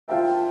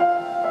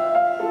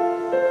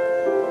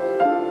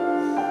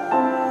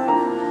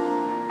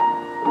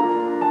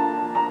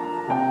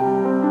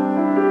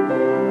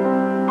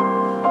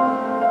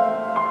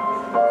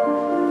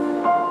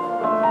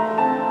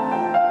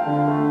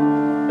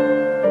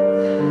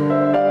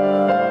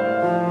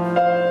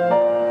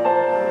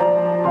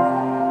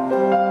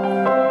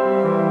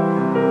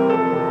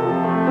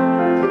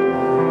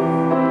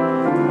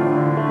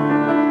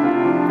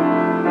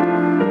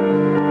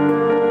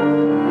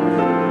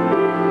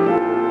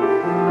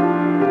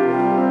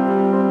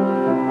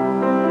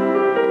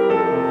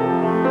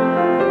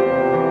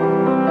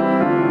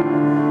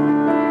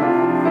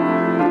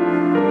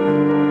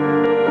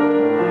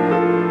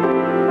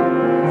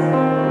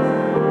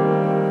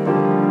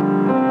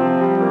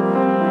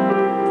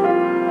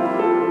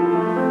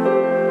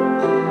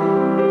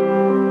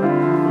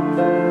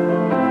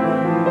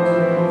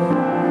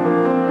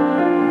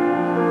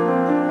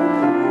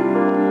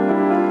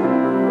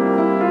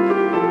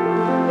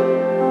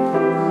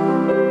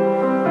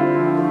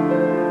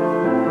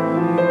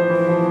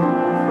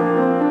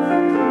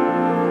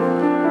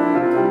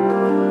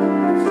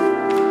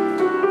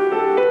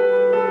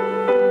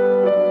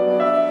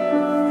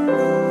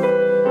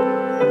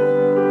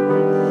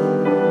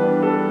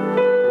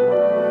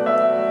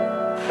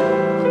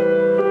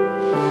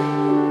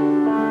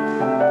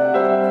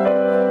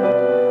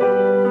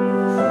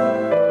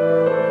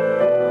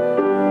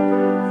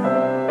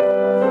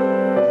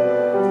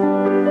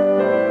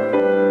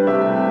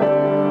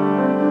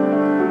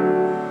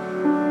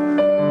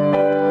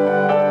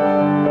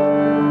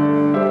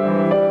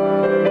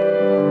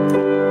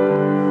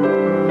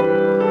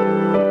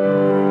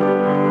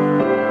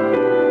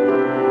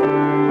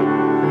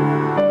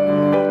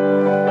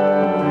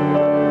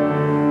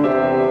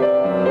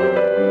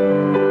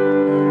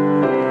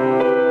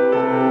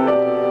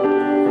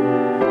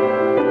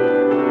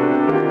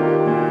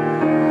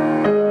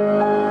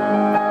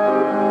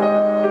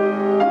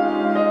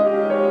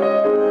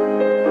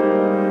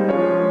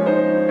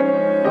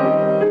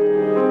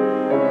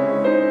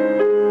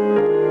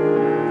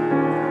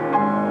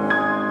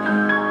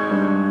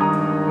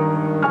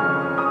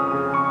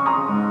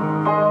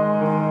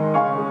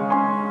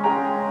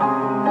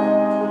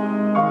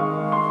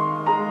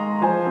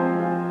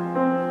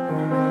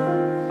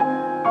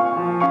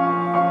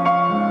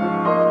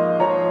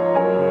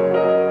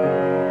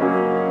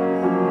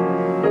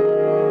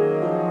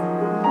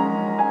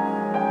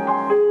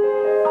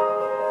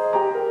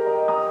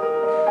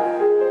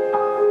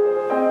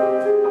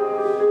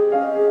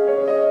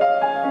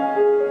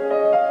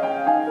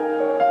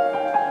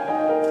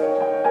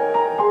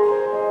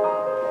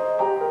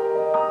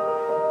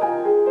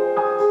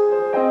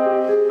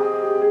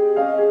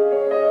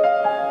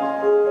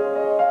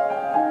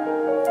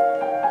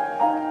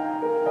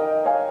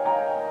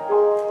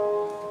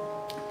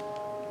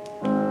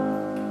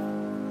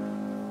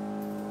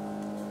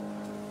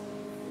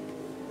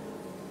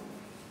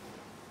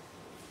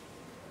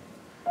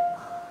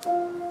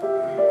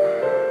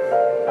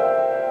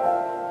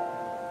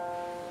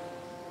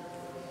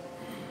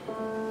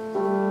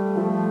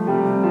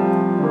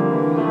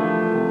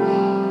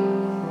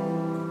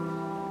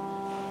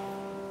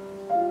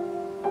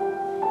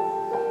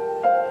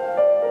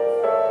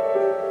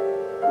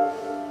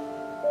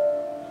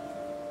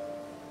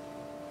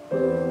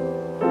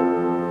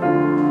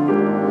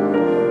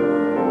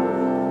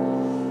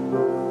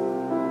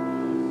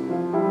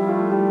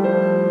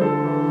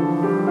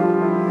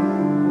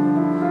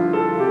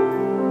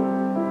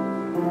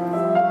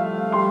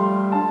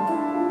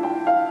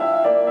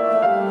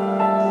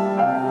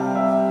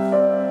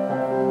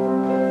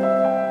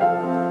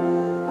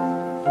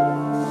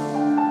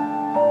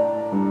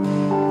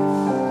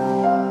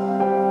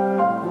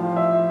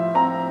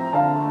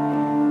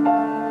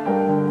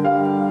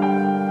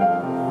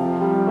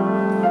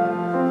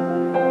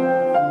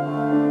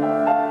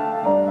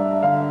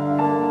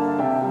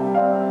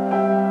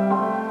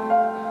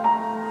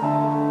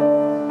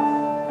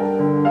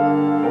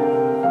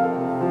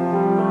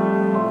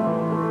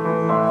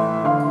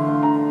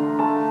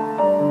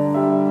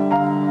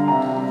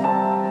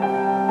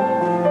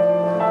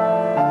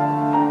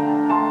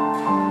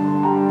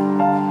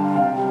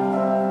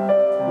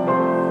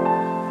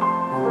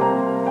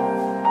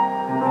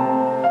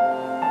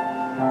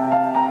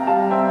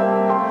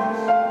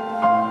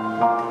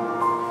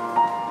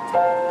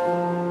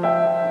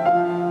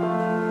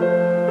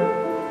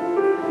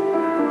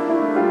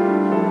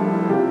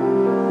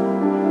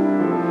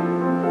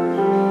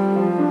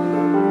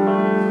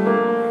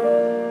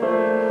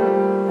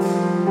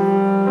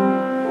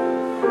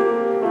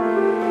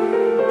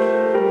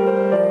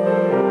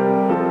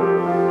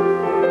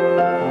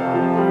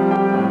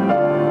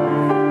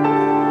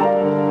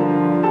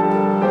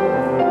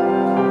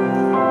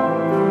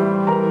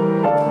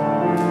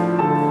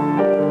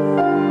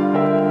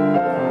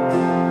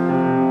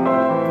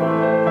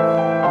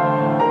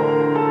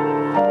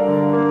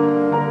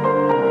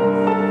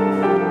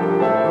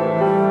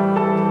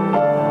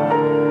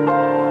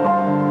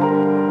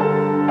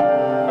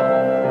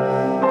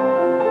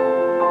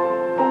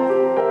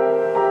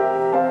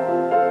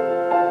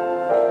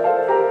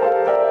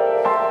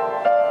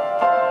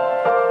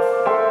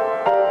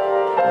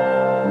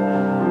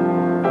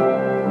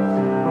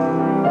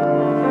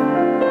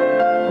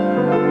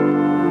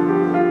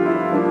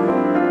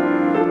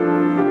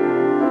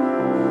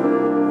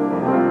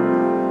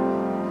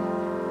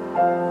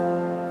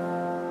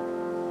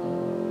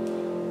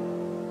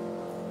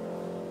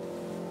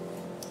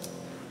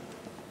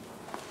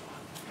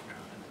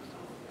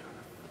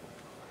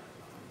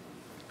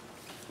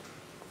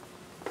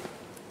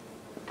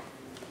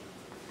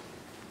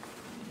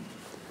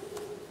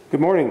Good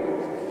morning.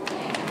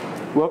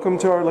 Welcome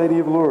to Our Lady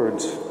of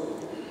Lourdes.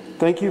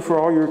 Thank you for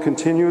all your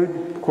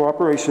continued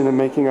cooperation in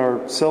making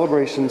our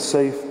celebration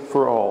safe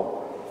for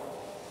all.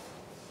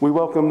 We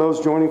welcome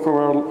those joining from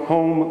our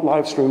home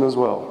live stream as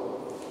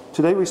well.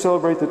 Today we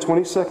celebrate the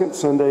 22nd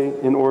Sunday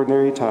in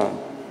Ordinary Time.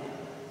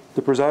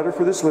 The presider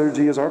for this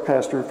liturgy is our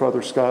pastor,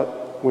 Father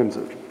Scott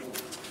Wimsatt.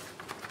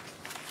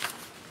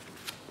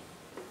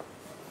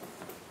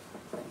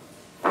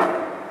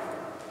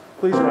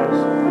 Please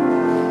rise.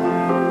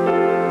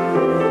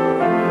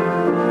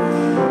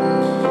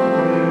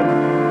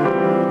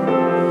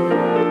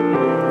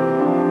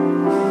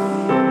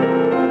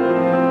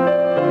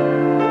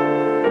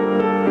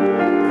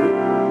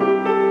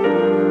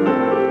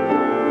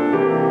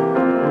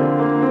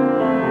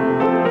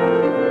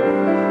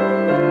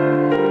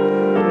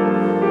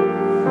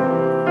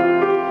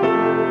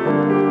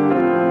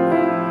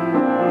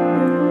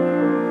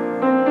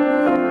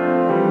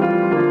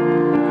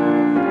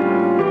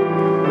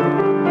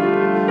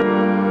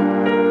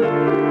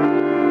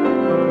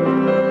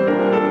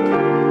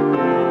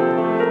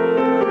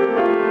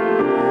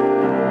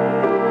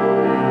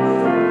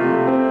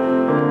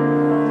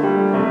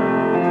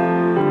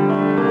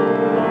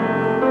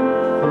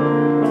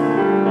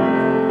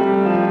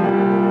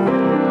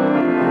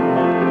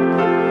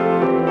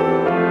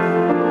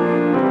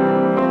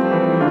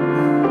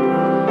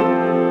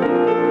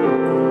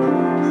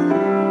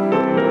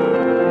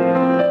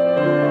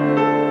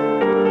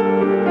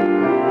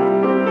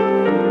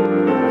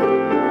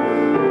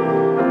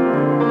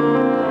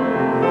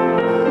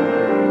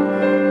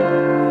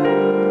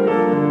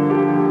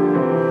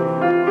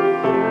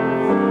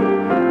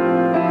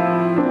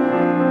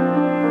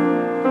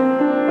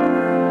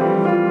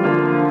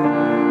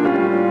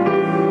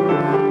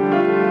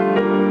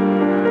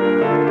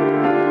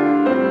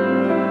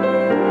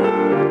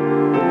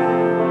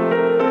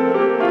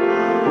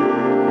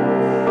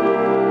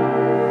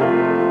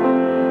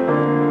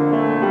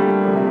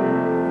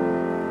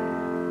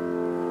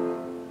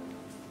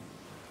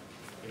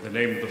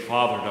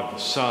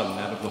 Son,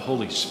 and of the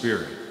Holy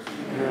Spirit.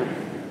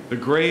 The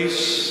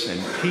grace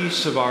and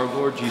peace of our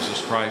Lord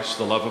Jesus Christ,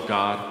 the love of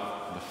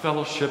God, the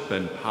fellowship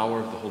and power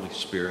of the Holy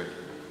Spirit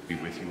be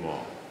with you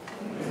all.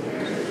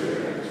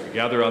 As we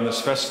gather on this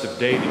festive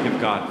day to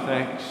give God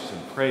thanks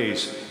and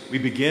praise, we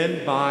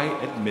begin by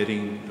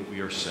admitting that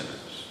we are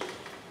sinners.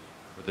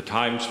 For the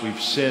times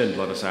we've sinned,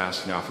 let us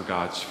ask now for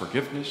God's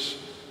forgiveness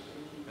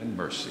and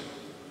mercy.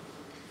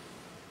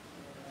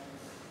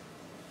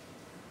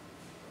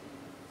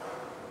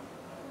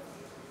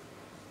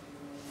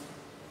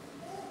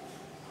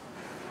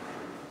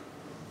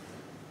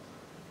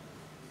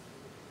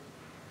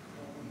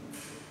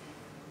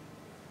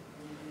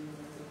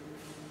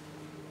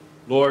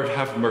 Lord,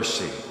 have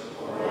mercy.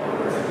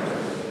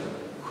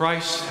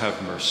 Christ,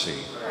 have mercy.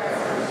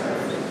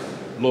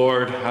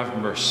 Lord,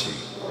 have mercy.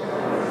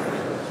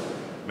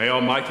 May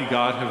Almighty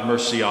God have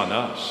mercy on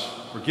us,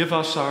 forgive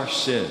us our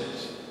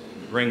sins,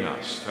 and bring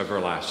us to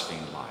everlasting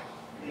life.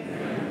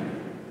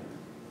 Amen.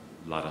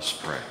 Let us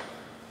pray.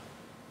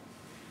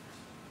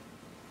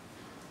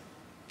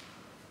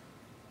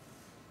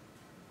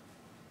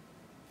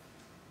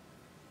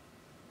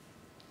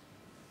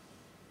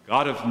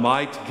 God of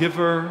might,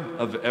 giver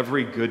of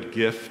every good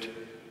gift,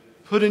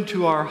 put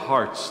into our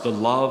hearts the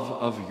love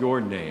of your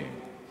name,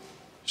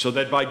 so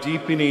that by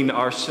deepening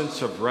our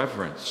sense of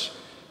reverence,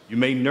 you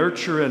may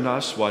nurture in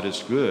us what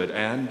is good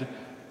and,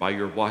 by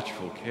your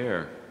watchful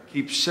care,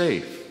 keep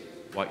safe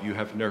what you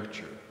have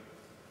nurtured.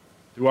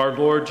 Through our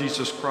Lord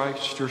Jesus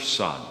Christ, your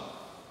Son,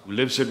 who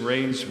lives and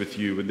reigns with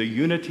you in the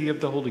unity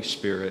of the Holy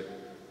Spirit,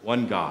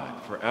 one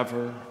God,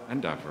 forever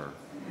and ever.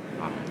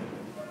 Amen.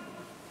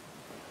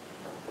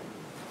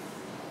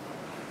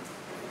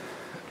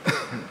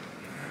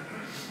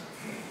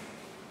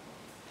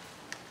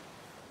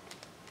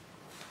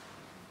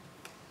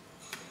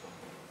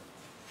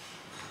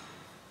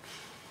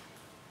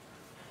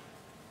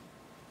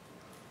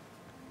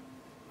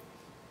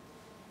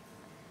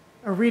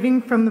 A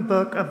reading from the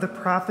book of the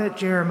prophet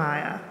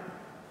Jeremiah.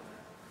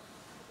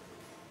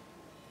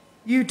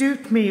 You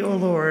duped me, O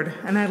Lord,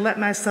 and I let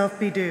myself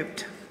be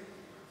duped.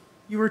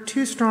 You were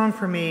too strong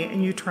for me,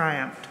 and you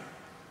triumphed.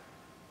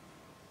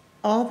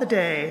 All the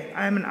day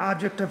I am an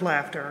object of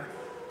laughter.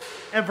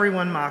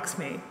 Everyone mocks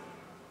me.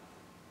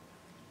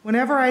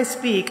 Whenever I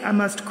speak, I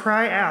must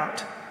cry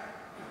out.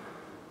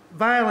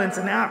 Violence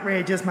and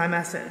outrage is my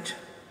message.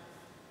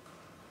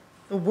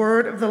 The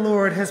word of the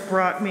Lord has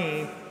brought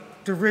me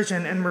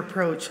derision and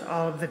reproach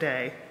all of the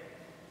day.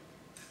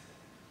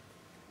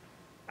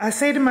 I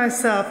say to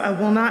myself, I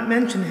will not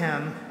mention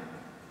him.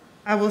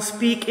 I will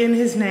speak in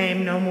his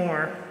name no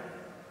more.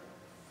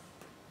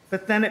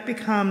 But then it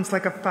becomes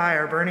like a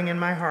fire burning in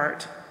my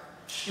heart,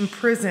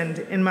 imprisoned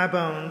in my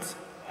bones.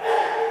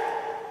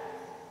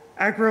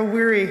 I grow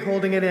weary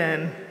holding it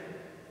in.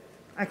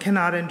 I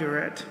cannot endure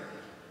it.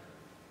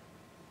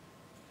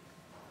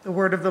 The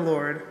word of the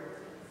Lord.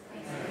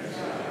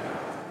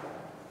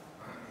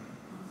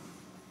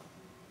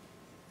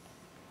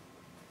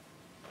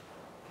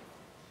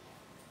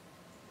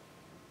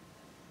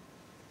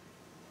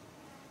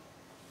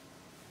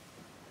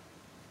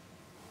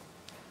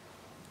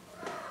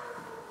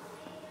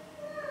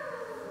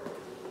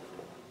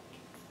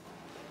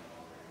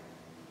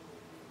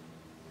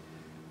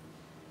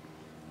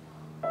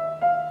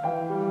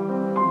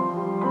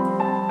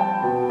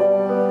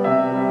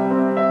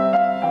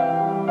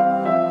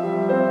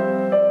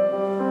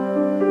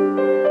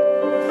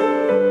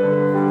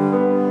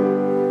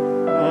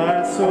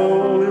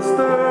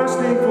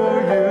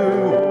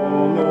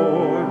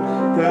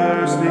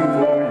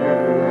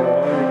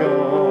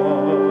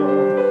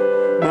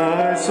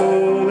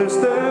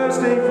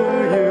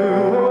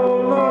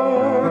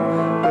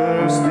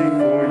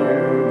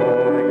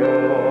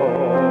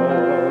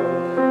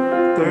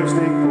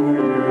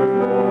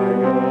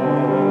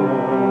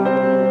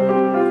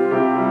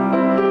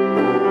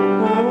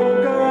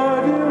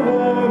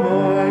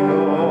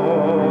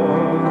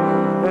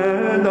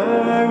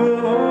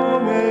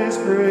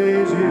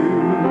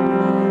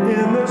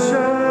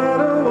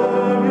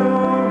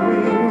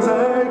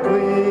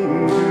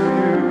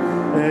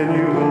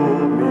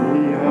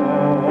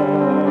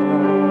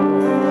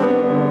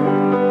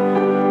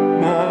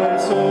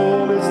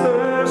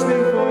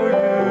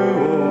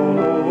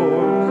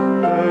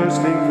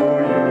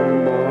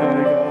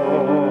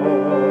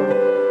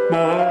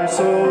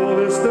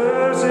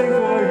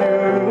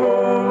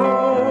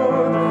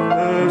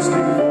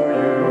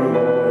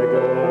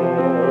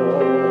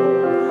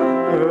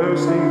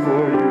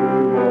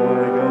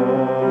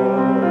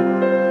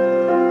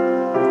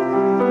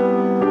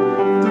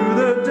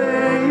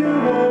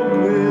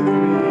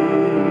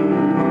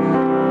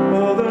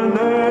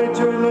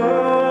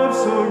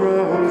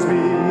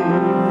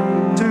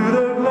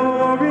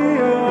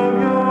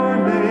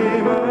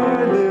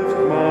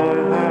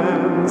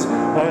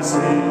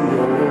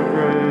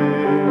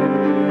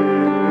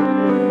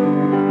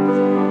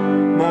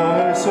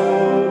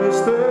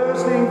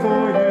 Thirsting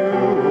for you,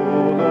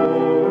 O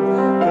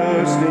Lord,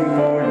 thirsting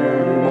for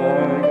you,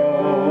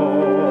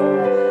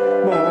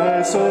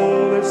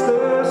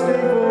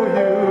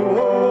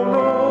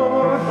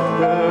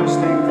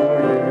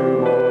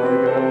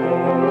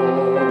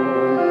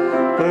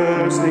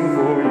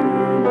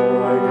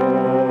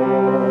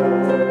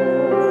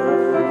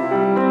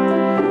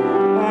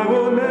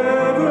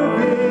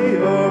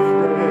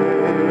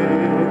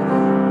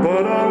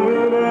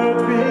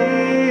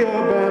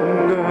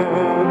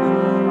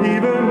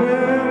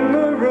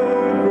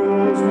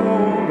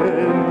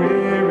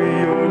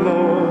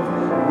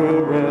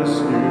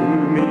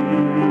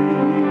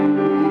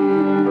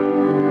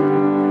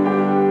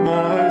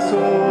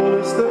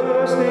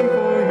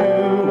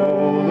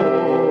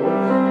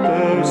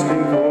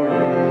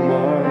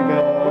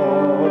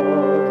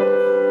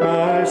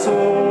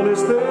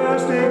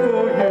 thirsting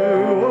for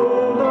you,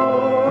 O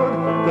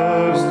Lord,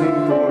 thirsting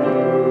for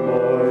you,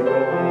 my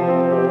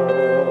God,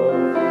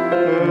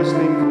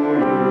 thirsting for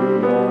you,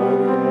 my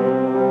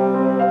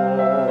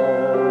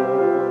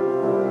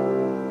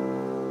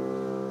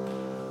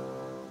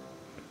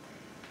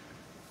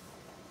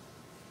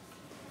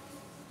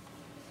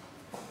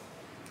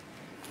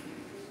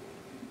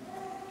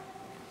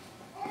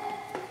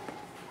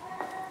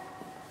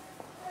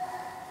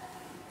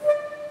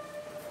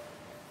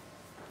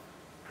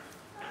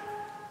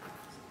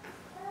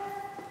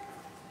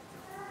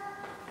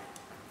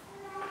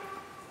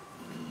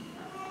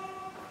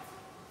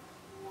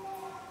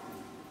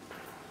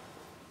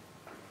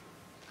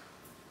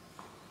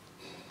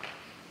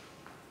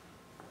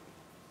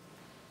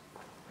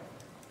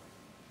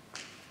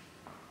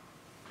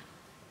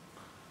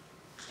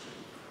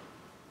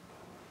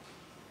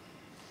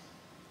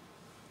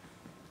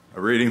A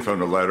reading from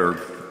the letter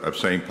of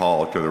St.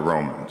 Paul to the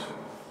Romans.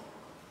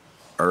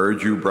 I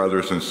urge you,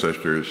 brothers and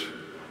sisters,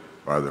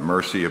 by the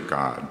mercy of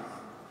God,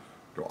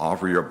 to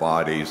offer your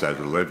bodies as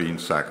a living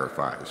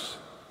sacrifice,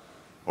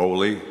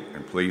 holy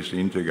and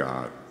pleasing to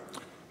God,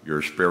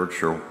 your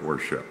spiritual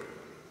worship.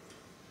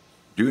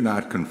 Do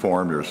not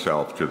conform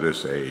yourself to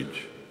this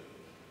age,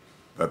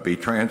 but be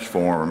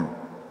transformed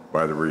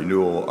by the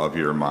renewal of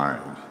your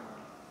mind,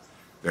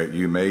 that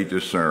you may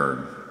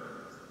discern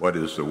what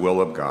is the will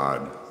of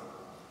God,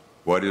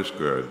 what is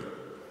good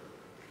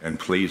and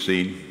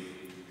pleasing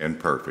and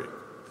perfect.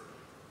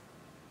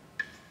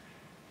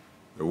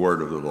 The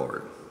word of the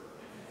Lord.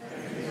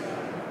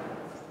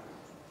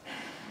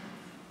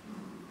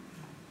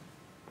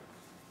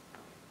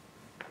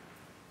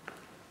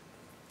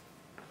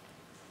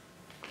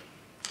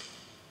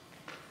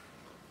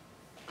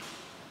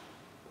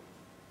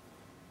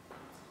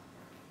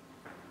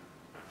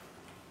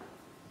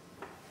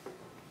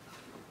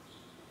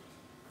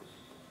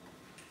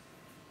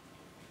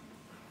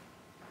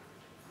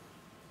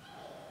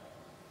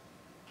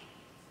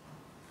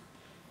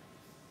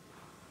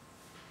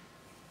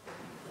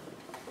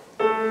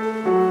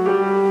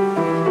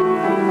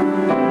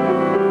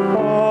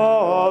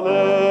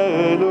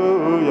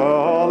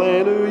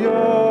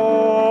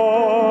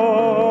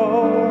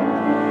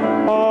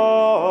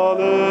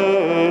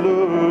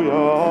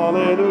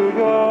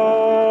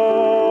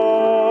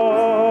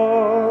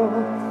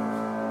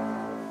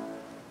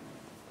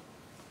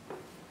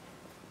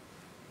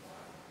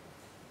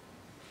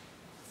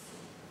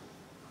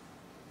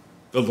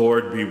 The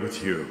Lord be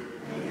with you.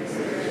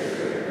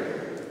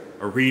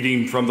 A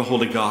reading from the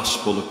Holy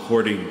Gospel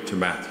according to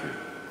Matthew.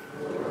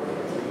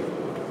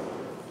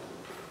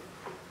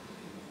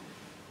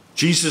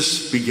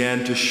 Jesus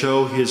began to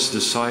show his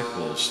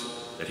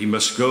disciples that he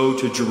must go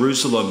to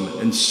Jerusalem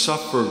and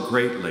suffer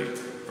greatly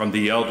from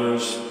the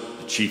elders,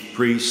 the chief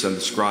priests, and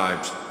the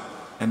scribes,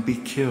 and be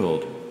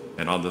killed,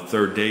 and on the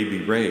third day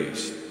be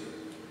raised.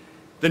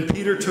 Then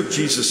Peter took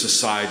Jesus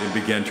aside and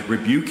began to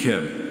rebuke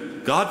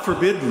him. God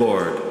forbid,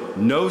 Lord,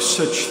 no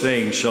such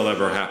thing shall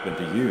ever happen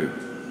to you.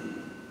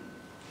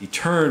 He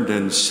turned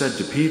and said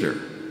to Peter,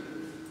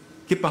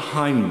 "Get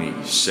behind me,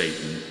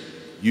 Satan.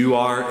 You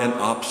are an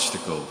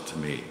obstacle to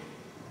me.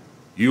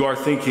 You are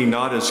thinking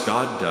not as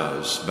God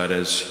does, but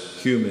as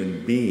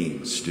human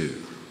beings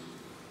do."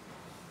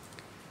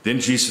 Then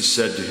Jesus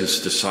said to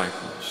his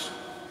disciples,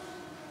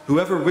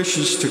 "Whoever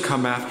wishes to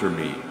come after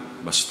me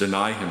must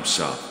deny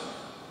himself,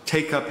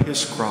 take up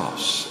his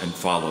cross, and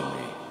follow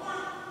me.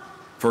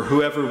 For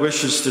whoever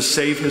wishes to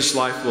save his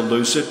life will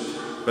lose it,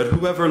 but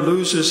whoever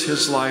loses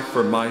his life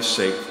for my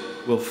sake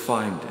will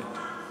find it.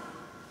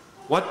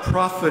 What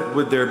profit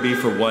would there be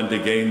for one to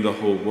gain the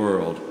whole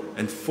world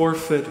and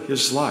forfeit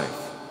his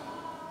life?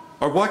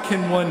 Or what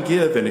can one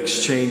give in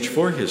exchange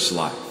for his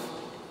life?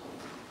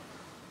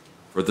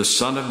 For the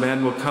Son of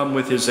Man will come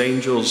with his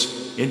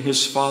angels in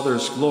his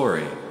Father's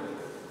glory,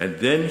 and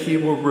then he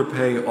will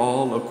repay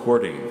all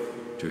according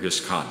to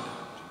his conduct."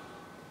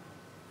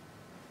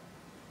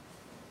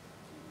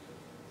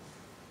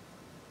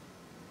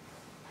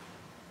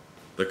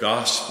 The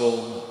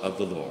Gospel of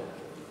the Lord.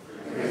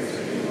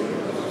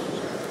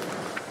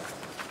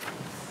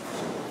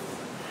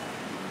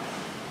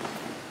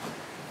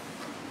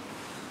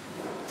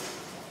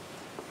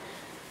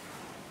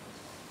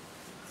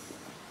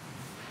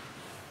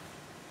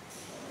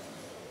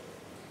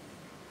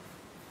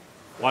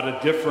 What a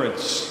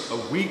difference a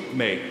week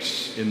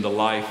makes in the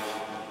life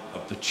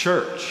of the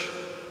church.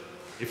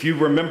 If you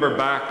remember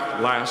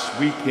back last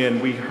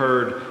weekend, we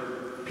heard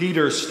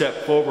Peter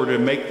step forward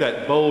and make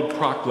that bold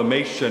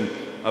proclamation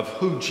of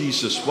who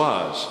Jesus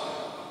was.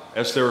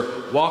 As they're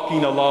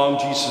walking along,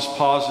 Jesus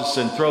pauses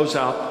and throws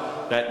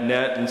out that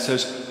net and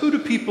says, "Who do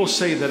people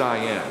say that I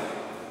am?"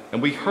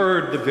 And we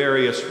heard the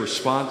various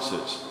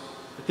responses.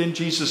 But then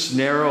Jesus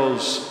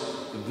narrows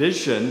the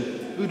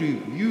vision. "Who do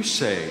you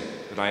say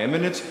that I am?"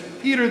 And it's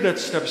Peter that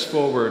steps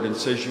forward and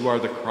says, "You are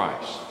the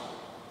Christ."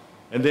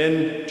 And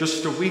then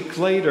just a week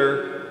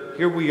later,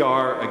 here we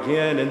are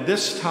again, and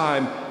this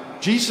time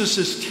Jesus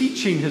is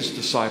teaching his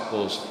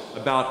disciples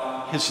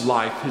about his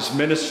life, his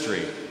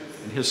ministry,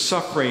 and his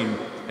suffering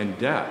and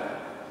death.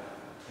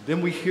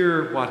 Then we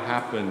hear what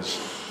happens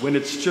when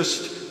it's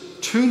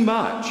just too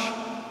much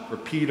for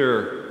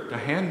Peter to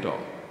handle.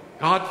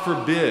 God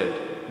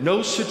forbid,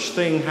 no such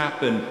thing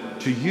happen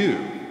to you.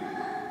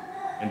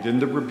 And then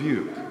the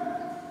rebuke.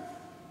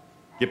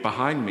 Get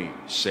behind me,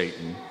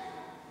 Satan.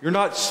 You're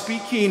not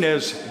speaking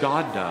as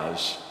God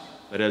does,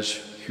 but as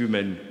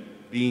human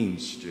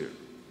beings do.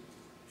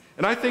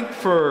 And I think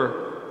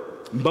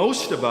for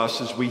most of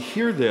us, as we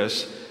hear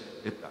this,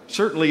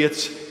 certainly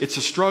it's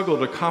a struggle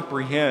to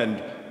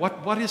comprehend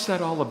what is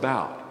that all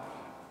about.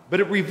 But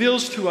it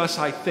reveals to us,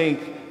 I think,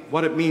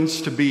 what it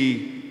means to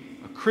be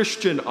a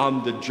Christian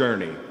on the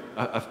journey,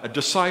 a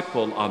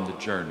disciple on the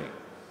journey.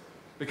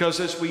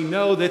 Because as we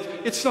know that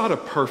it's not a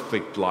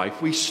perfect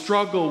life, we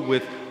struggle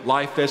with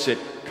life as it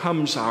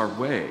comes our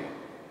way.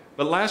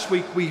 But last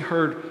week we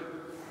heard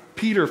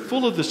Peter,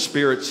 full of the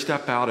Spirit,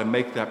 step out and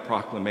make that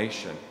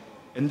proclamation.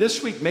 And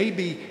this week,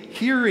 maybe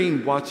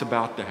hearing what's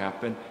about to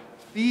happen,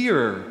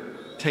 fear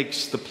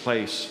takes the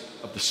place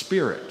of the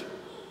Spirit.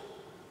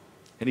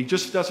 And he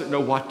just doesn't know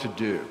what to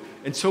do.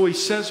 And so he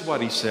says what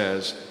he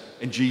says,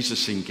 and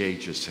Jesus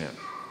engages him.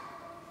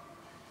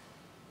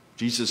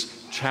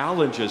 Jesus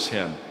challenges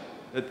him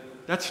that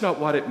that's not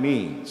what it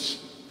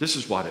means. This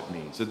is what it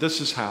means, that this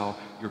is how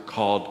you're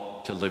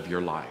called to live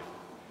your life.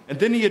 And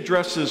then he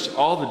addresses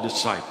all the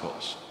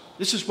disciples.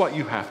 This is what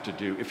you have to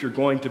do if you're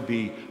going to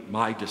be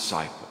my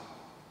disciple.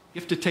 You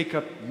have to take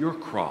up your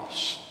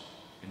cross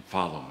and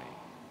follow me.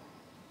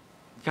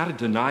 You've got to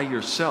deny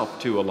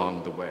yourself, too,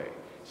 along the way.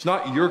 It's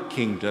not your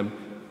kingdom,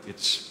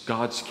 it's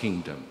God's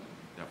kingdom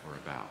that we're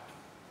about.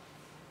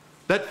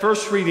 That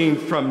first reading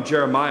from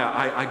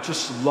Jeremiah, I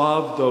just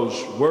love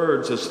those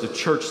words as the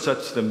church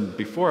sets them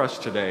before us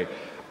today.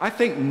 I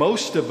think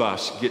most of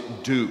us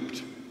get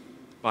duped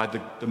by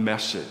the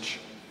message.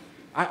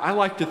 I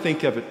like to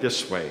think of it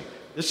this way.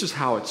 This is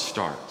how it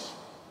starts.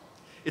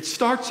 It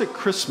starts at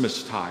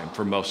Christmas time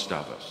for most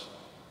of us.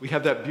 We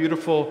have that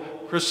beautiful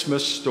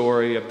Christmas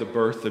story of the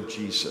birth of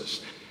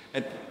Jesus.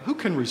 And who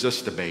can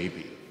resist a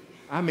baby?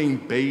 I mean,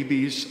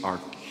 babies are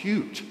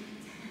cute.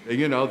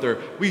 You know,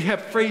 we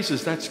have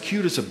phrases, that's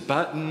cute as a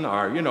button,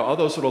 or, you know, all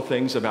those little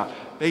things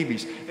about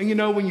babies. And you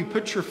know, when you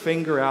put your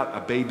finger out,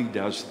 a baby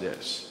does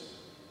this,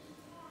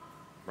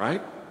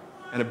 right?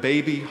 And a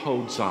baby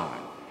holds on.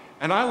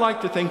 And I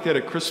like to think that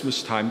at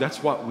Christmas time,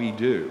 that's what we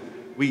do.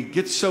 We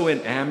get so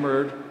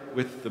enamored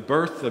with the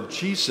birth of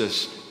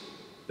Jesus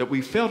that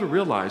we fail to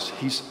realize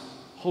he's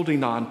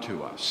holding on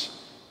to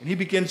us. And he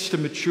begins to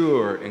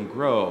mature and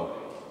grow.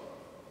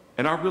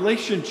 And our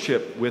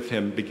relationship with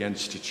him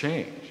begins to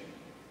change.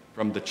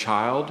 From the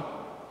child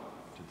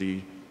to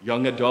the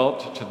young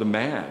adult to the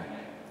man.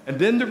 And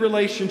then the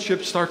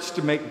relationship starts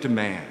to make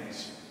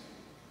demands.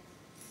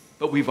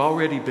 But we've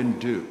already been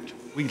duped.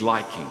 We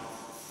like him.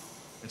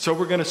 And so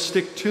we're going to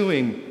stick to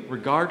him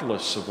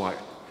regardless of what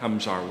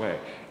comes our way.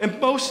 And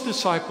most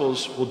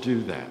disciples will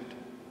do that.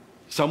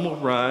 Some will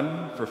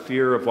run for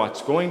fear of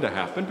what's going to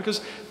happen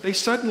because they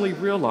suddenly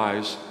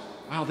realize,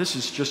 wow, this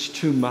is just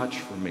too much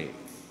for me.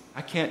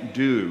 I can't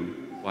do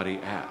what he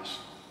asks.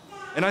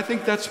 And I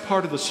think that's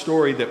part of the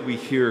story that we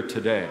hear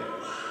today.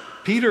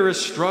 Peter is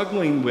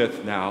struggling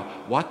with now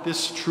what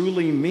this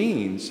truly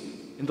means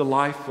in the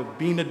life of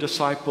being a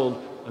disciple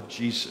of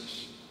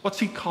Jesus. What's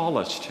he call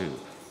us to?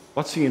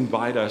 What's he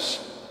invite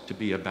us to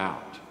be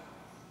about?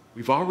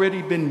 We've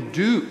already been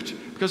duped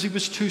because he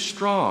was too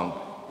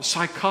strong. The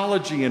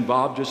psychology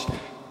involved just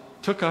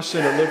took us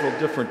in a little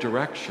different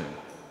direction.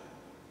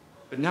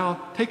 But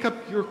now take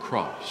up your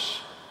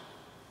cross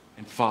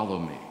and follow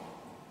me.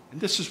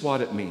 And this is what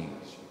it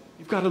means.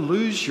 You've got to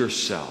lose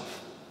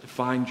yourself to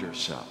find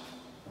yourself.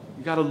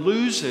 You've got to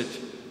lose it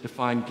to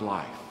find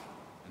life.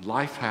 And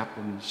life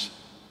happens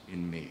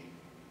in me.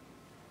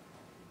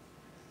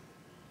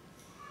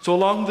 So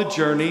along the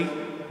journey,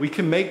 we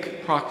can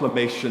make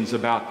proclamations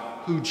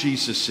about who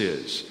Jesus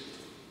is.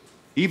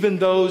 Even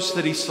those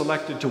that he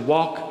selected to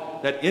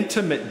walk that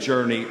intimate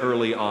journey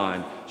early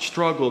on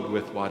struggled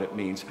with what it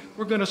means.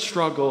 We're going to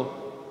struggle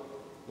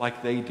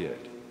like they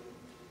did.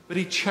 But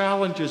he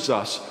challenges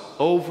us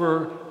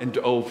over and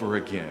over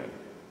again.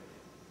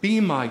 Be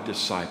my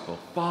disciple,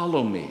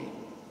 follow me.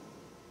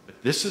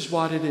 But this is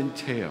what it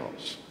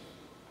entails.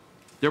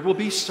 There will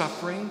be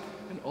suffering,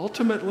 and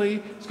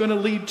ultimately it's going to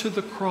lead to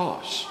the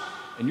cross.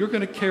 And you're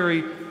going to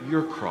carry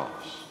your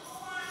cross.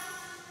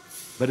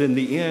 But in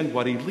the end,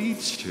 what he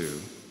leads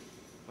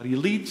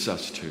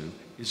us to,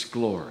 is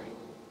glory.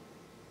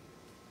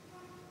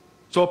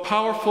 So a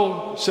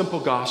powerful, simple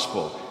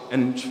gospel.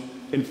 And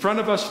in front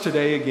of us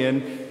today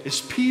again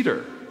is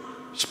Peter,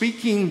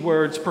 speaking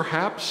words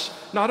perhaps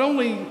not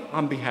only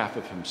on behalf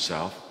of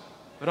himself,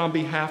 but on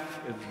behalf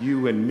of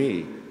you and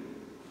me.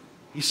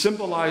 He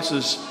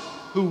symbolizes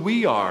who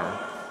we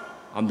are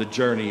on the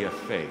journey of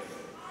faith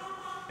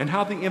and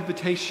how the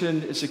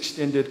invitation is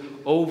extended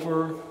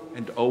over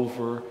and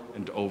over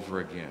and over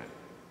again.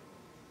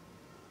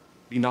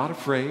 Be not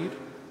afraid.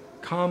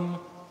 Come,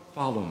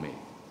 follow me.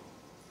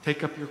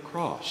 Take up your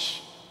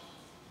cross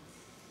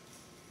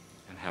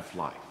and have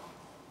life.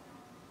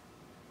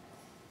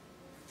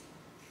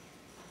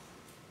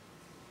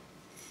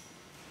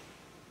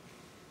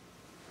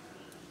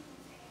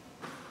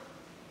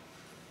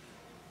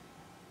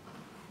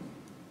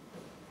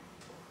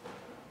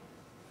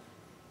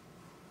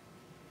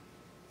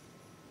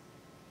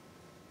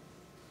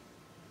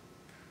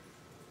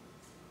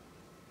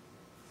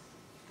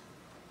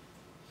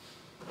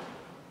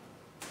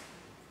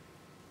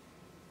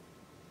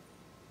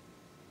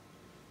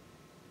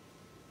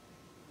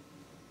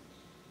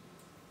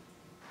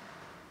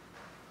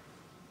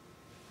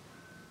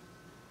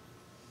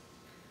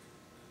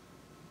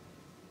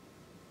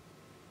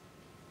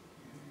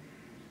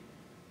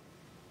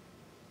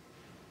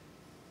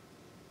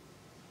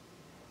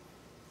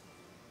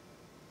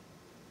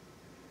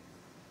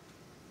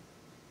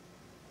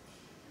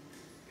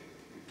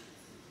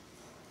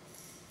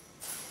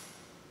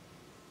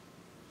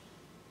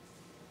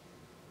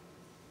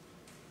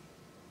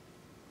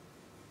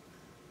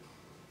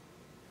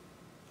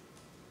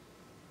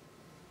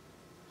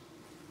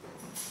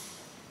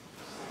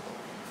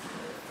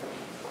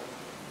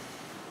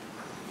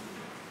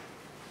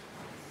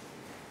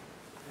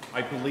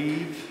 I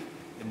believe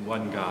in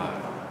one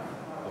God,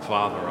 the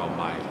Father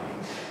Almighty,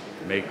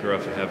 maker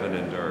of heaven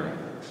and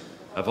earth,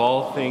 of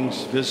all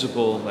things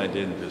visible and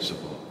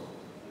invisible.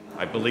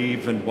 I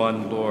believe in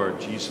one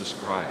Lord Jesus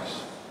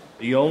Christ,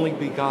 the only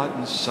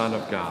begotten Son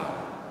of God,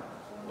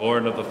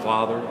 born of the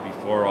Father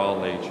before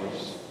all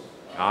ages,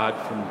 God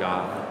from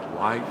God,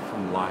 light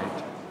from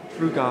light,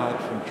 true God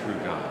from true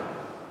God,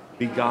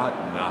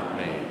 begotten, not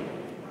made,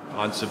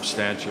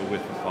 consubstantial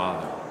with the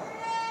Father.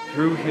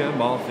 Through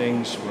him all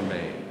things were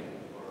made.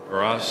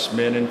 For us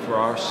men and for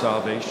our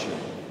salvation,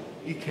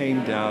 he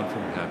came down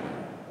from heaven.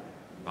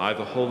 By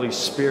the Holy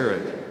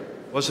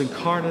Spirit was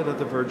incarnate of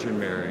the Virgin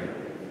Mary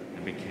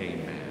and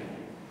became man.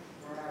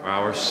 For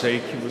our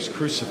sake he was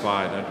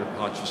crucified under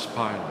Pontius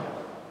Pilate.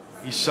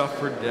 He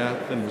suffered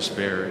death and was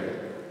buried,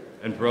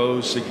 and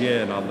rose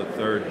again on the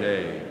third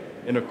day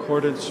in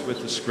accordance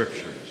with the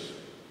Scriptures.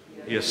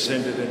 He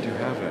ascended into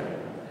heaven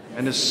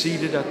and is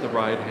seated at the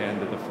right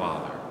hand of the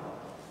Father.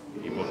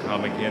 He will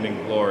come again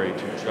in glory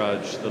to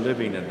judge the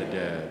living and the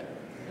dead,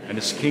 and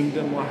his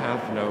kingdom will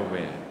have no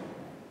end.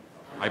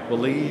 I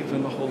believe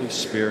in the Holy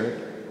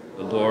Spirit,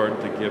 the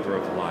Lord, the giver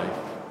of life,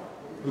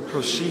 who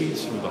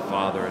proceeds from the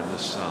Father and the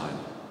Son,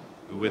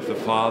 who with the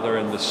Father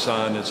and the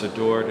Son is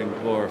adored and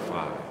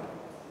glorified,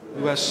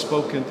 who has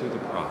spoken through the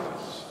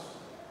prophets.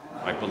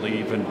 I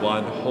believe in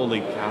one holy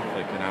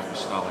Catholic and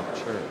Apostolic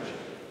Church.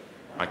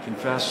 I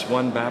confess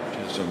one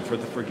baptism for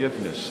the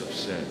forgiveness of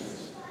sins.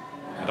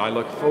 And I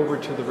look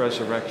forward to the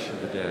resurrection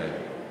of the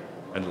dead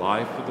and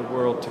life of the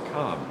world to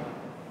come.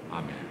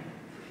 Amen.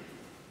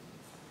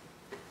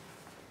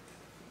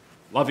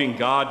 Loving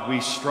God, we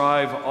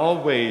strive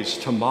always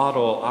to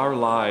model our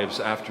lives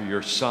after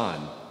your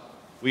Son.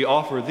 We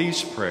offer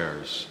these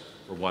prayers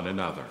for one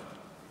another.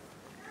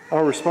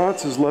 Our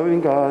response is, loving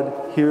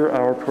God, hear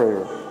our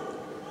prayer.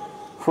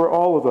 For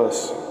all of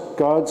us,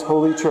 God's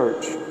holy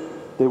church,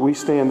 that we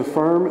stand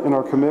firm in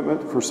our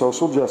commitment for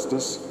social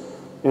justice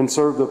and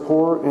serve the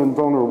poor and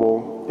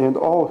vulnerable and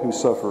all who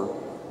suffer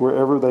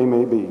wherever they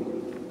may be.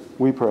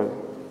 We pray.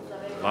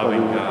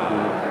 Loving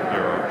God,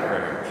 hear our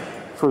prayer.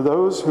 For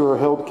those who are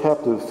held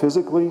captive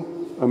physically,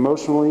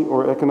 emotionally,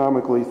 or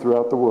economically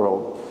throughout the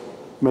world,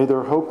 may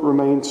their hope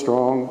remain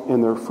strong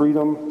and their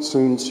freedom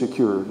soon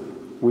secured.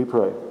 We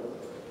pray.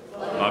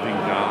 Loving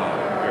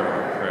God, hear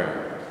our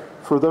prayer.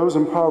 For those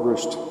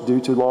impoverished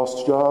due to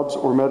lost jobs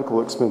or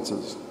medical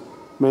expenses,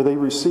 may they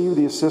receive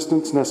the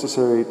assistance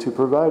necessary to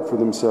provide for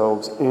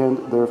themselves and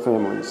their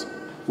families.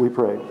 We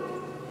pray.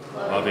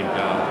 Loving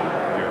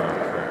God, hear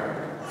our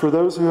prayer. For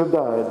those who have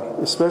died,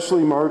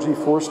 especially Margie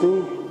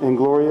Forsting and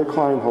Gloria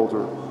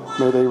Kleinholder,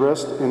 may they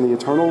rest in the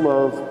eternal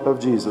love of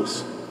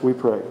Jesus. We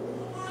pray.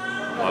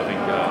 Loving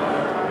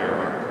God, hear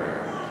our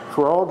prayer.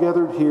 For all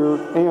gathered here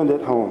and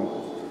at home,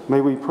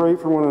 may we pray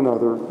for one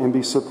another and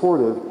be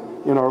supportive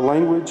in our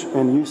language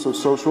and use of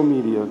social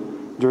media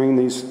during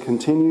these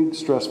continued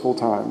stressful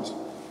times.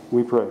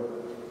 We pray.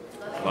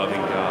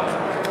 Loving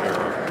God, hear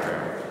our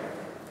prayer.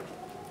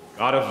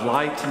 God of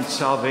light and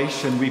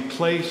salvation, we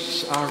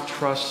place our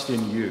trust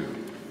in you.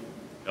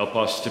 Help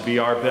us to be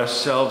our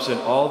best selves in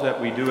all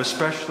that we do,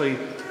 especially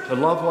to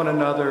love one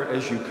another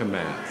as you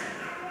command.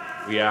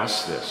 We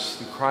ask this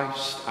through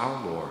Christ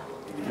our Lord.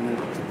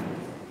 Amen.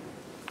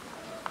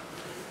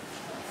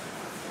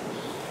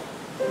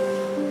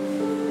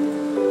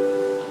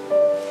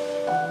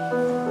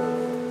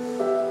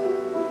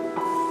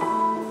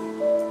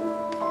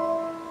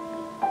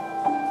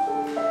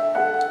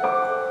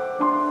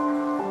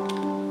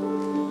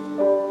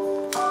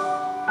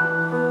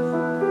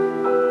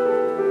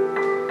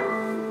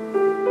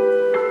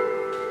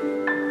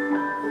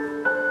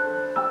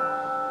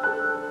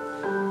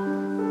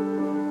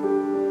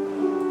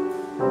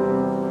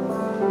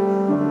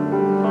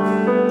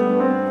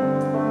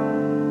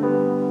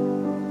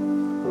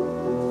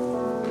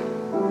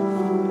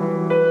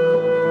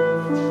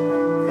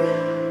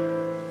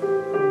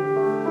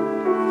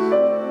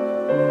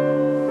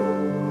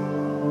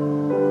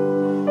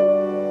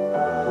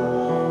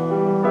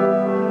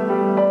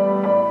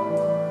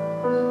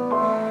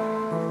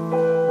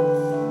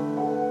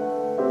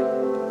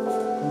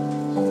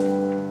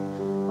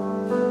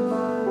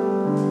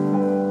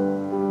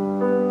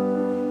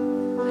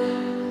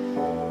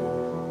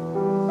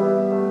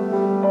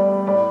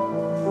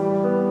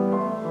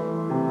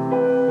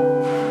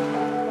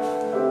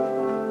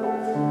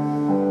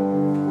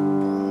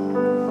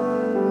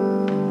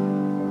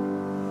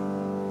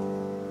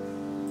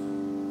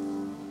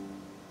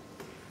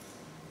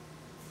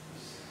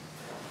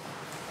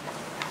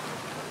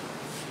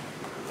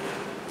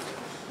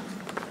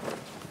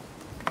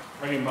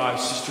 Praying, my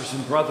sisters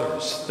and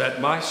brothers,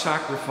 that my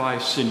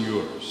sacrifice and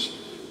yours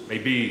may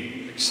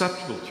be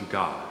acceptable to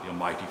God, the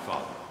Almighty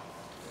Father.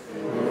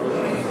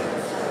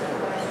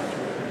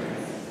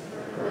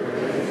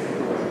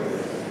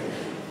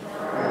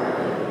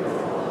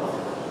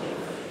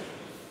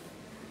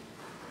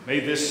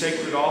 May this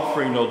sacred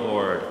offering, O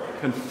Lord,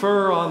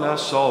 confer on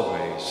us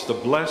always the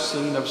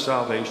blessing of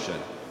salvation,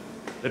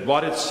 that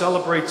what it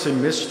celebrates in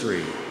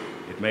mystery,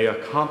 it may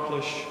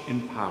accomplish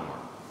in power.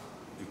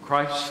 Through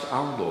Christ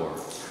our Lord.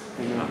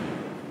 Amen.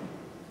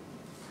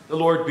 The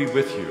Lord be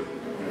with you.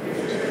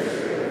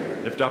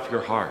 Lift up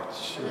your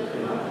hearts.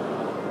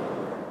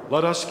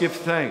 Let us give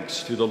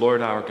thanks to the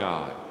Lord our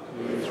God.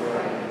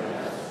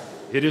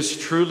 It is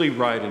truly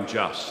right and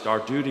just, our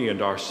duty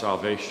and our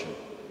salvation,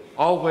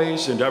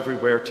 always and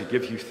everywhere to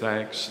give you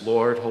thanks,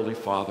 Lord, Holy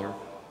Father,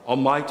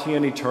 Almighty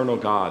and eternal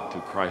God,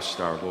 through Christ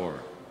our Lord.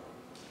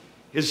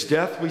 His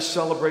death we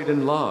celebrate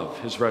in love,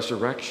 his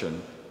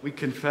resurrection we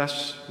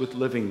confess with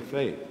living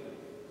faith,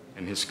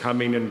 and his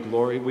coming in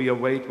glory we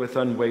await with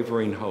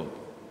unwavering hope.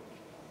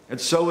 And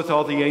so with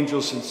all the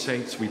angels and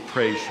saints we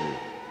praise you,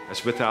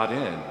 as without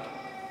end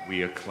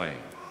we acclaim.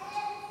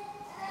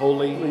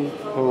 Holy,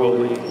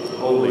 holy,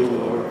 holy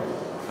Lord,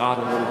 God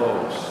of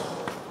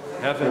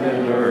hosts, heaven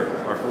and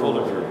earth are full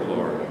of your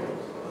glory.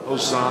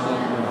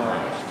 Hosanna in the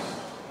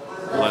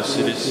highest. Blessed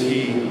is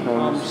he who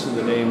comes in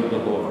the name of the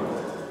Lord.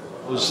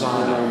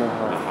 Hosanna in the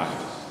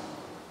highest.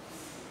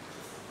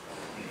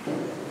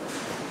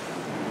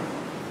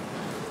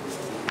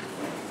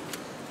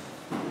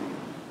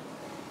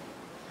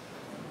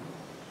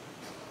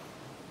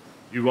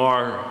 You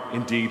are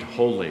indeed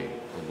holy,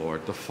 O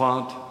Lord, the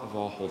font of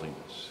all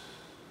holiness.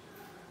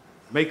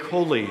 Make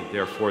holy,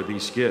 therefore,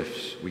 these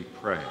gifts, we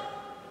pray,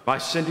 by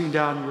sending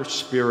down your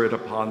Spirit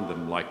upon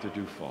them like the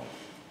dewfall,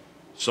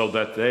 so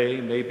that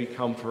they may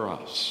become for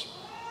us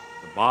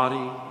the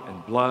body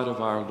and blood of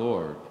our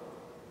Lord,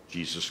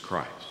 Jesus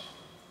Christ.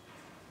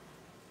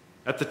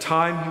 At the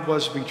time he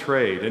was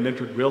betrayed and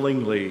entered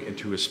willingly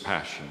into his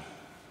passion,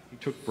 he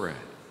took bread,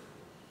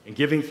 and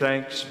giving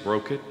thanks,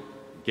 broke it,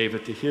 gave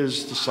it to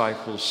his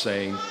disciples,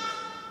 saying,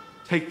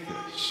 "Take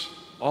this,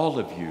 all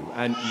of you,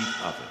 and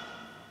eat of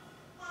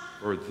it.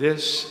 For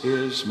this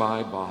is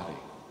my body,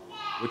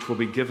 which will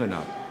be given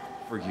up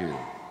for you."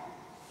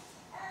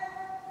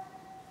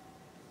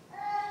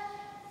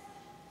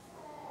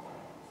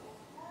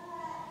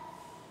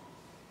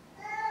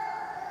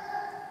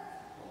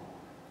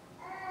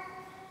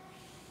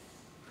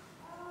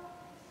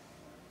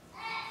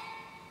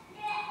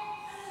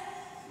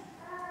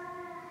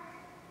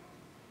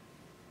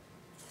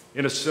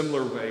 In a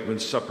similar way, when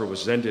supper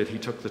was ended, he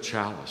took the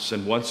chalice,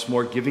 and once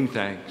more giving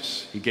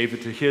thanks, he gave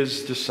it to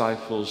his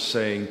disciples,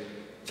 saying,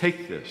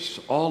 "Take this,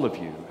 all of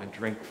you, and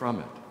drink from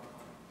it.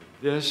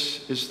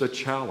 This is the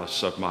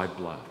chalice of my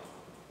blood,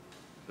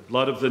 the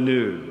blood of the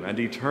new and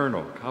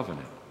eternal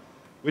covenant,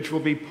 which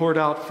will be poured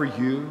out for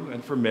you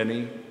and for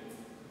many,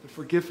 the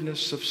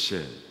forgiveness of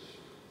sins.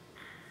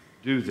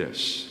 Do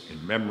this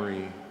in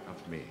memory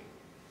of me."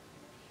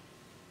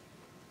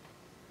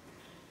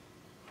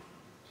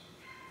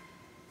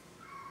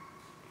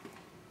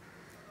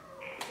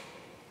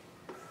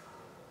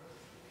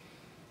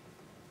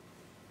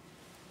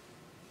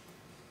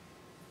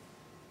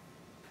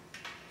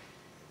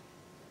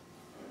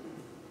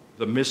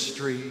 The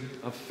mystery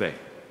of faith.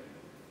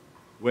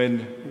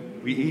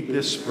 When we eat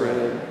this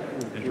bread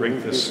and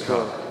drink this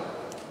cup,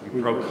 we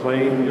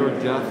proclaim your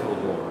death, O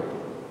Lord,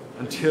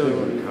 until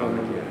you come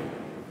again.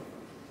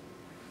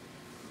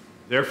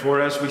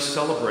 Therefore, as we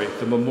celebrate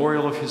the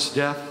memorial of his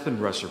death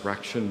and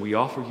resurrection, we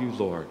offer you,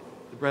 Lord,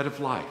 the bread of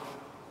life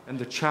and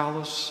the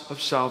chalice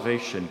of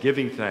salvation,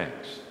 giving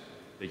thanks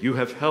that you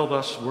have held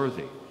us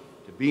worthy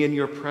to be in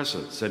your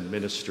presence and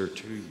minister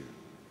to you.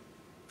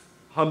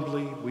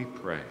 Humbly we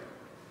pray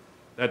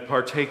that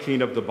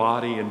partaking of the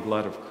body and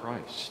blood of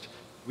Christ,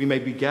 we may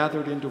be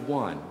gathered into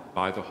one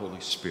by the Holy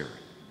Spirit.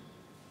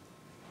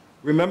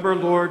 Remember,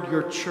 Lord,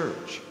 your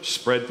church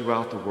spread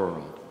throughout the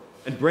world,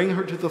 and bring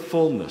her to the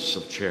fullness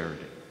of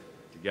charity,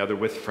 together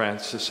with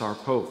Francis, our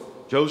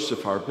Pope,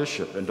 Joseph, our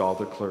Bishop, and all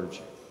the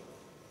clergy.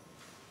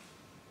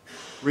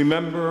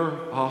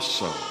 Remember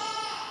also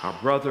our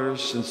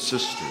brothers and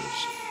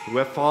sisters who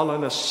have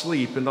fallen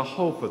asleep in the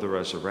hope of the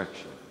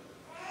resurrection,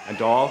 and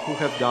all who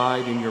have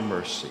died in your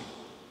mercy.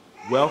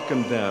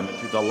 Welcome them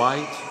into the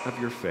light of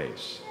your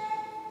face.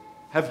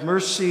 Have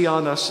mercy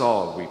on us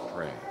all, we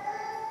pray,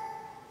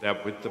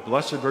 that with the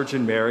Blessed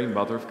Virgin Mary,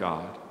 Mother of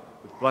God,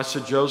 with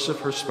Blessed Joseph,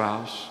 her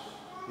spouse,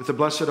 with the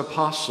blessed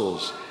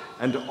apostles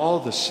and all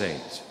the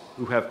saints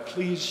who have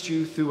pleased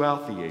you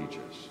throughout the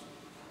ages,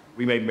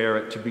 we may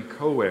merit to be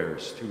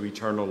co-heirs to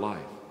eternal life,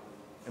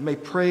 and may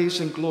praise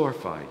and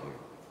glorify you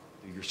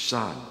through your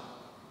Son,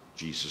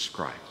 Jesus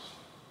Christ.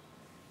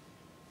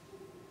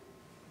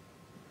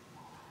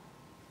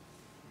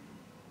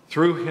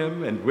 Through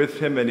him and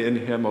with him and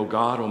in him, O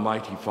God,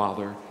 Almighty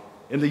Father,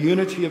 in the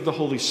unity of the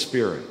Holy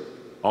Spirit,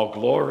 all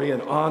glory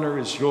and honor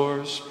is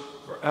yours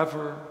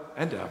forever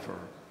and ever.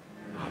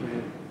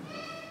 Amen.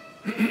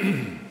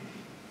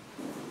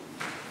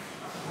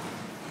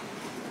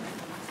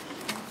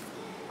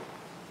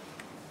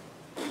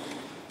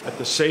 At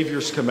the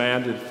Savior's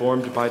command,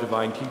 informed by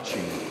divine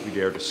teaching, we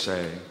dare to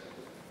say,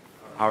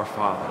 Our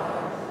Father,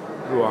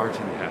 who art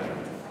in heaven,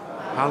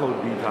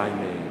 hallowed be thy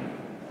name.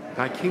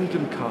 Thy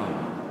kingdom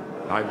come.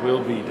 Thy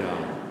will be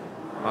done,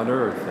 on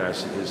earth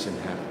as it is in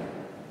heaven.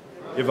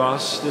 Give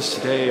us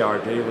this day our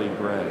daily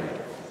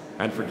bread,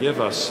 and forgive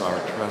us our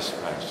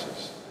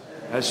trespasses,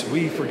 as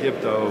we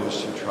forgive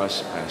those who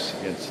trespass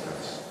against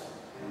us.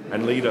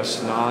 And lead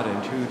us not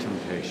into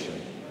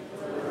temptation.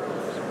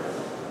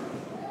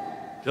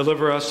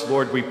 Deliver us,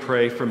 Lord, we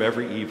pray, from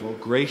every evil.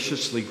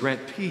 Graciously grant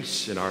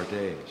peace in our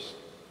days,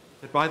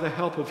 that by the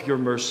help of your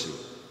mercy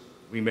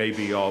we may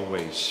be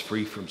always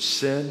free from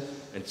sin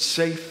and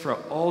safe from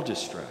all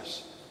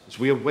distress, as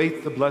we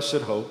await the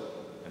blessed hope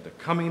and the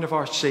coming of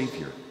our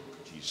Savior,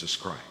 Jesus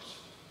Christ.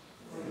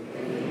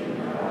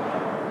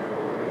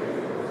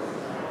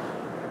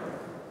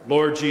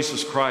 Lord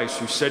Jesus Christ,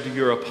 who said to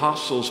your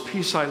apostles,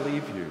 "Peace I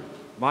leave you,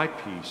 my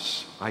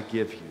peace I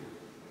give you,"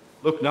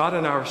 look not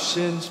on our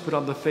sins, but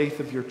on the faith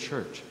of your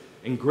church,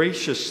 and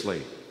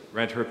graciously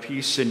grant her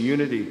peace and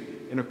unity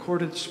in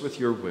accordance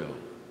with your will,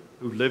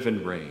 who live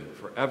and reign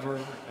forever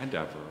and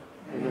ever.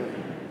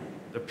 Amen.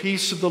 The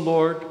peace of the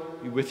Lord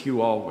be with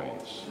you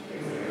always.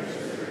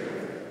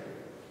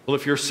 Well,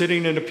 if you're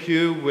sitting in a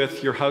pew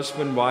with your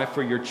husband, wife,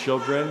 or your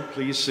children,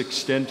 please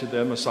extend to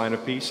them a sign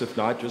of peace. If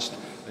not, just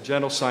a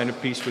gentle sign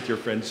of peace with your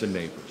friends and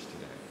neighbors today.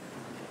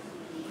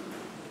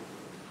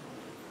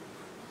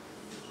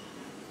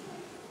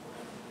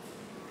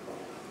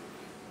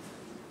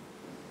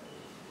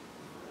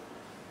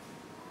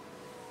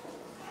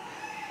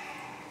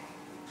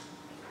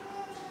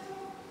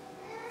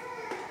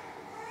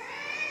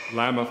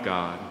 Lamb of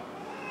God,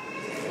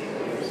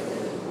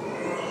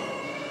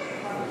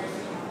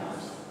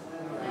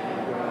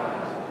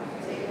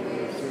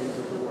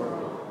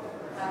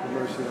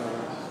 mercy on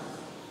us.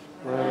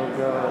 Lamb of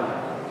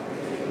God,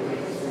 take away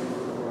the sins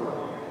of the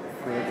world,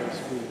 grant us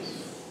peace.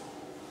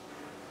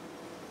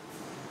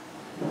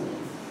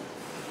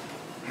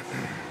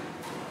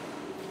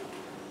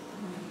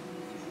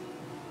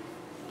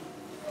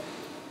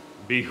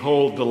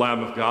 behold the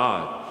Lamb of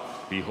God.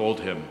 Behold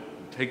him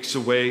who takes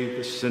away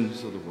the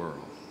sins of the world.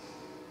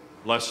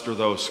 Blessed are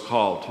those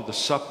called to the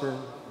supper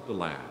of the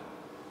Lamb.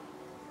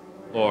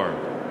 Lord,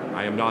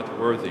 I am not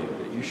worthy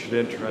that you should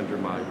enter under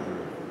my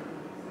roof,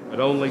 but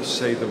only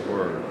say the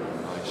word,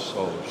 and my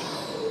soul shall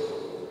live.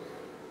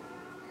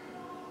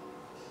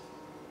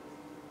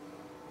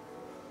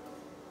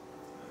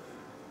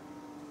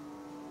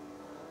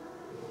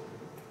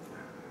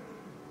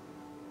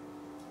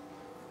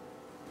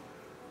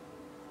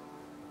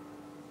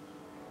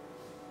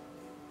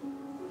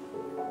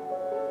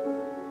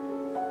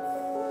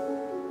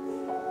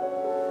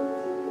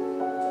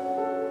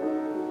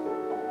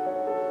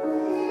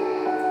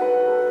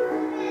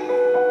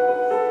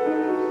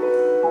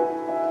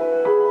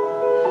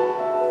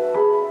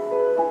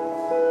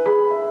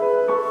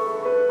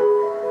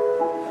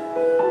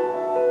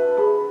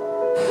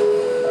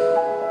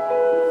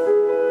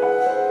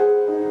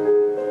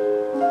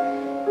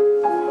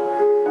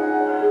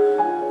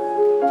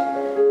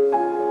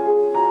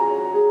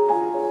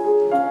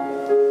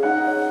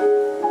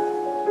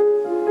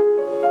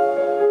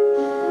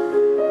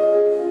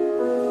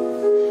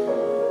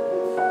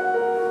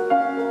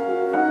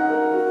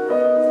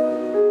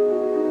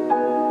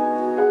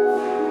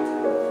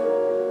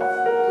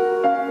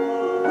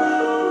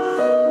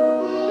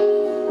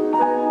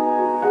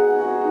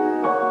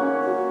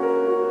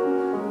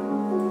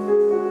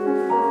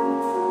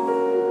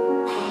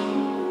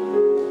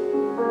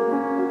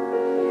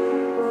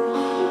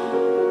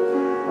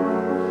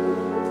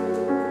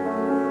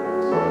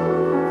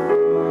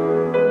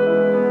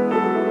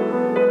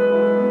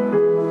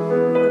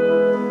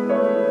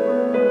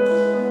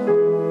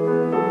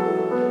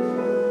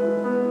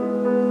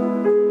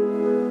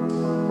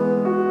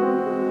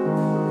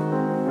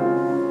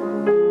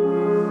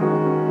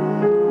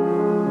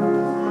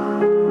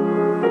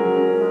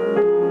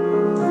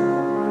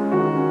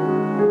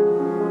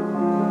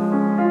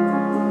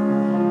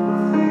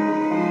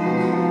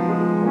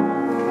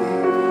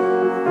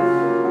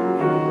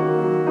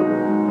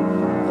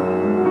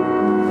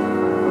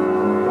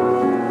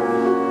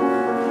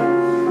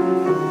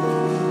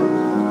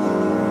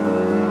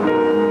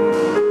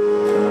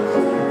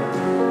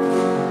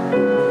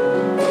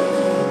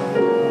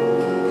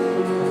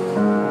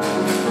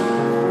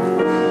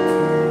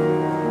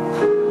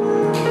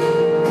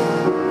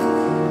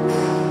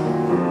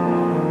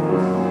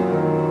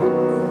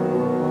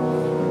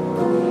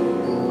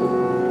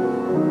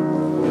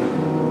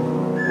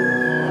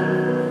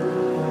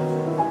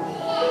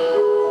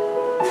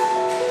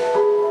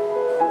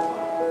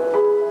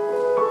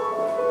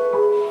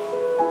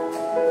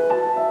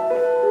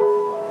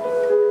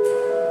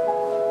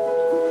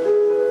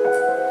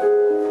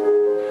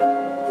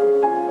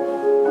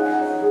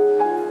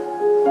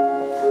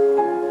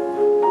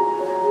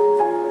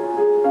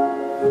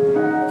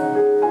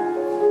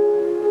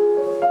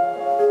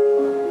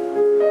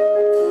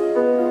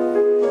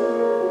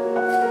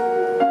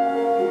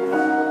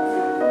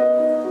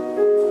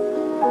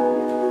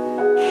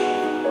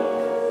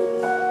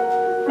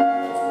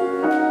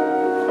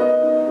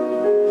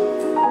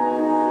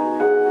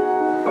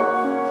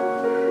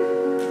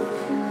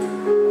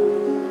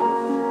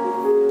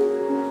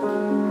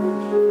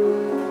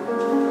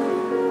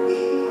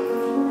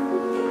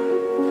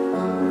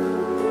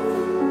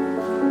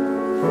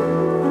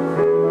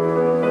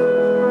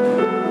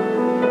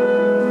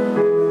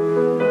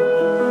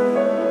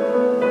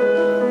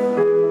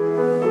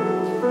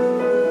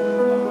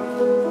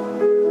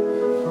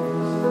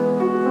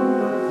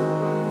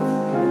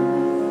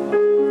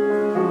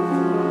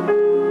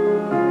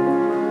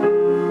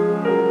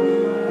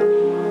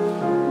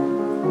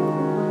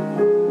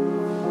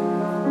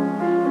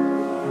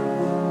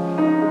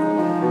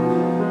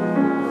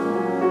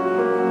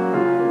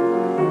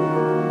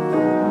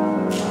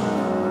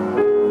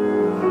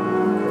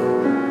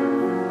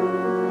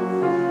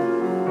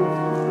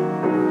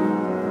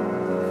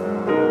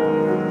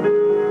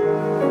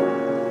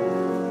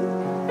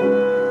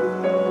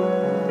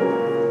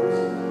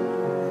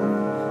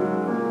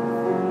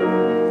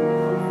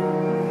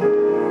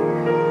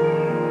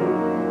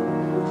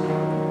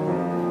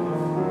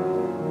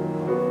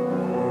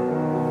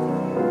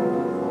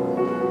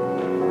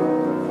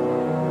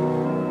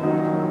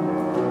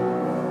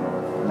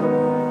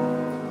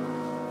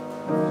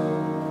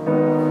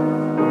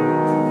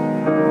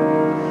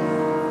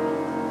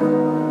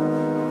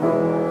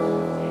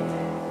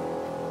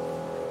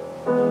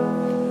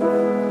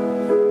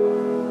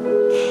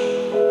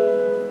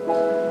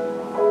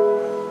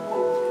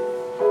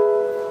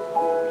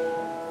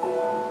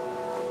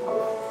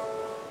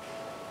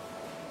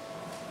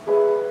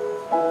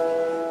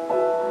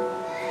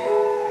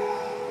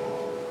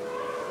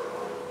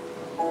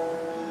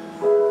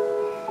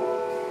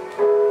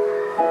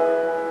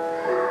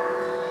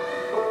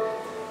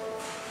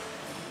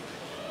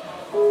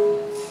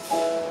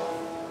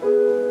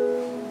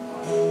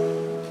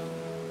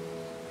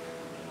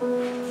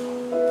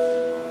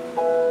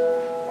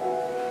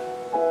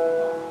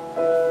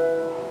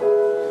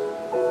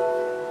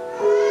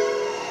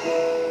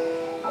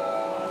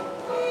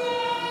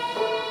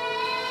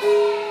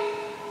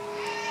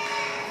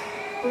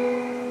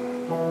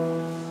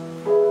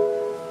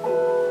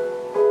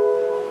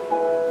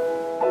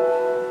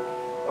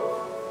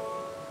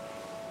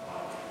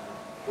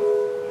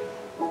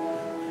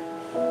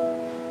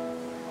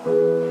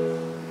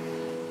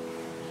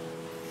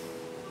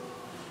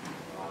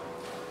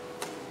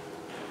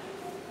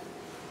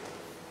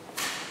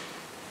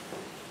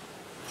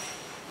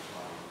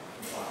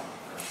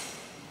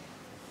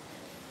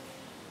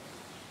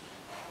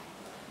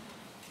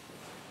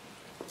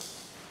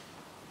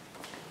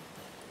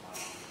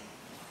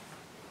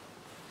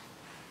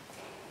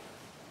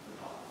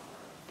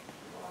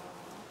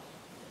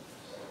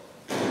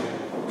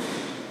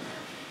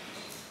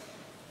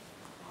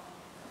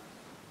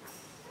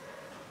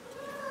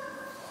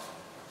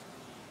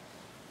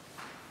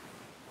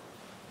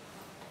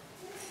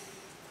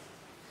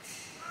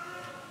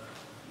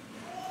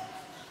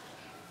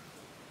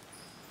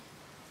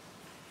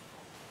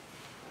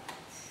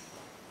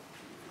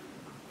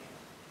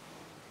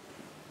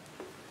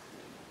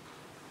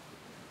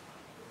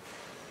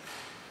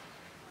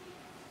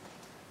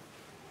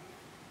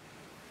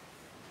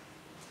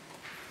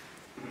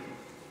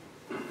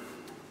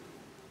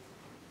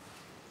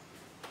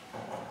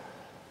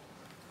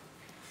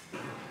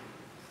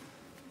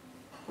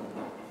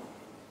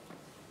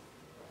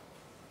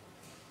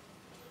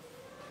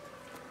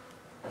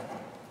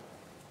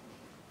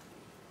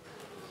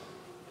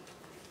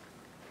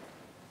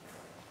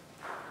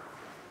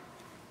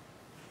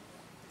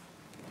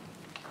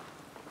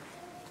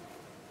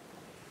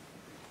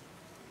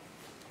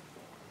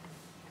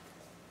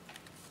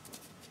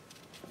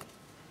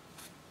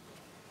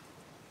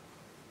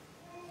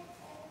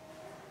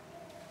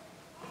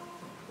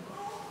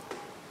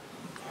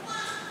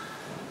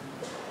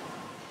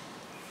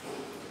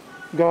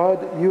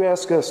 God, you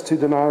ask us to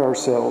deny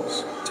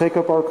ourselves, take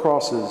up our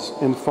crosses,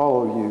 and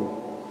follow you.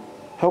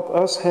 Help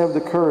us have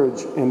the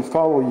courage and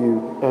follow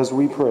you as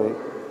we pray.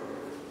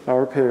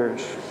 Our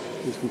parish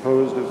is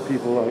composed of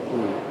people like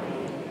me.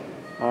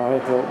 I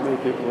help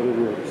make it what it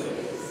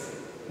is.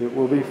 It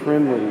will be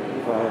friendly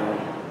if I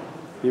am.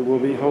 It will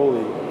be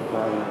holy if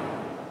I am.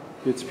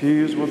 Its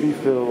pews will be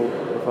filled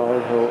if I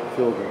help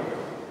fill them.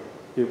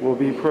 It will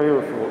be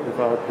prayerful if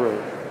I pray.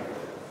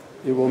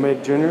 It will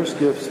make generous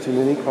gifts to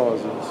many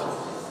causes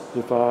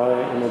if I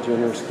am a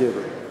generous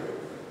giver.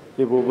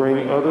 It will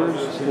bring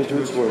others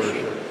into its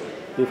worship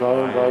if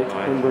I invite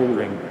and bring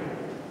them.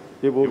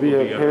 It will be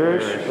a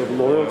parish of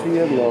loyalty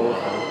and love,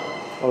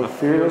 of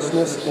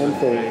fearlessness and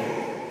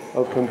faith,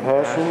 of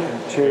compassion,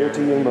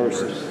 charity, and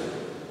mercy,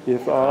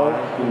 if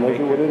I can make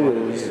it what it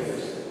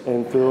is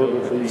and filled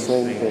with these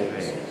same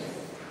things.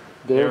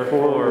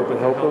 Therefore, with the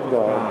help of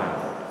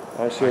God,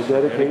 I shall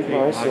dedicate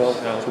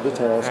myself to the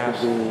task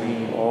of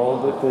being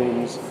all the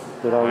things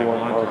that I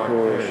want our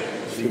parish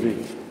to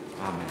be.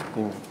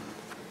 Amen.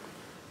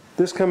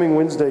 This coming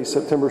Wednesday,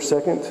 September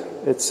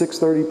 2nd, at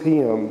 6:30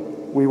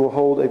 p.m., we will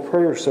hold a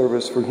prayer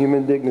service for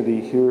human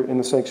dignity here in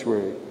the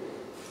sanctuary.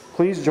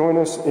 Please join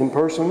us in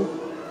person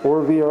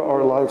or via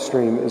our live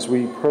stream as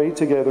we pray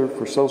together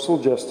for social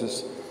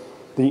justice,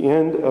 the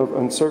end of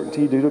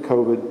uncertainty due to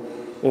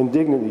COVID, and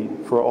dignity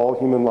for all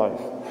human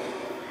life.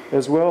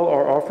 As well,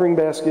 our offering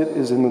basket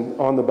is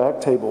on the back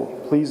table.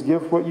 Please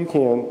give what you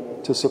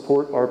can to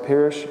support our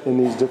parish in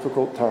these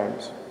difficult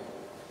times.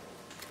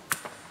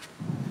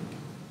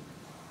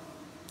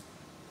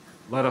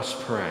 Let us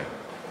pray.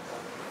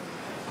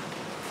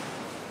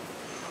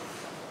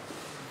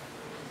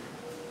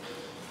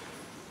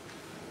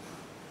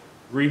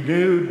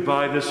 Renewed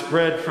by this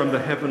bread from the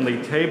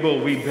heavenly table,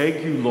 we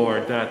beg you,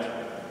 Lord,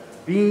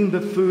 that being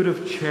the food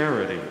of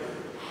charity,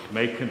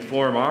 may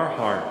conform our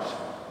hearts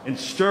and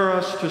stir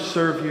us to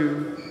serve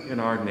you in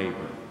our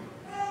neighbor.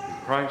 Through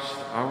Christ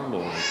our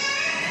Lord.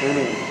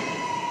 Amen.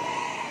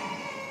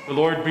 The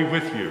Lord be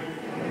with you.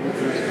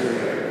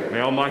 May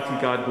Almighty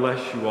God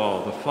bless you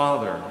all, the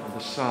Father, and the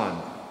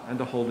Son, and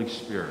the Holy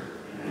Spirit.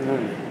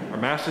 Amen. Our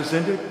Mass is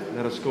ended.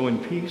 Let us go in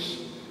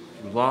peace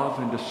to love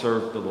and to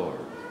serve the Lord.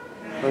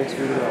 Thanks be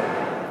to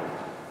God.